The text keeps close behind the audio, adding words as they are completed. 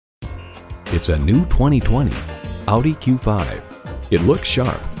It's a new 2020 Audi Q5. It looks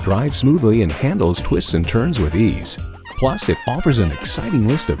sharp, drives smoothly, and handles twists and turns with ease. Plus, it offers an exciting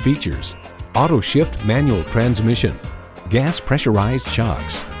list of features: auto shift manual transmission, gas pressurized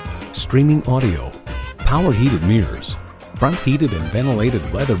shocks, streaming audio, power heated mirrors, front heated and ventilated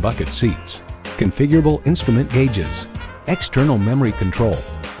leather bucket seats, configurable instrument gauges, external memory control,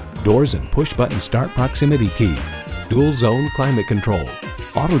 doors and push button start proximity key, dual zone climate control,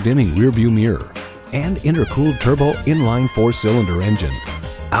 auto dimming rear view mirror, and intercooled turbo inline 4-cylinder engine.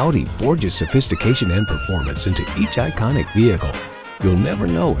 Audi forges sophistication and performance into each iconic vehicle. You'll never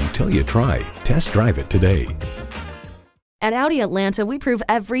know until you try. Test drive it today. At Audi Atlanta, we prove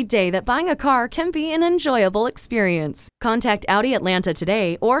every day that buying a car can be an enjoyable experience. Contact Audi Atlanta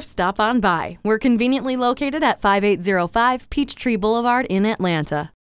today or stop on by. We're conveniently located at 5805 Peachtree Boulevard in Atlanta.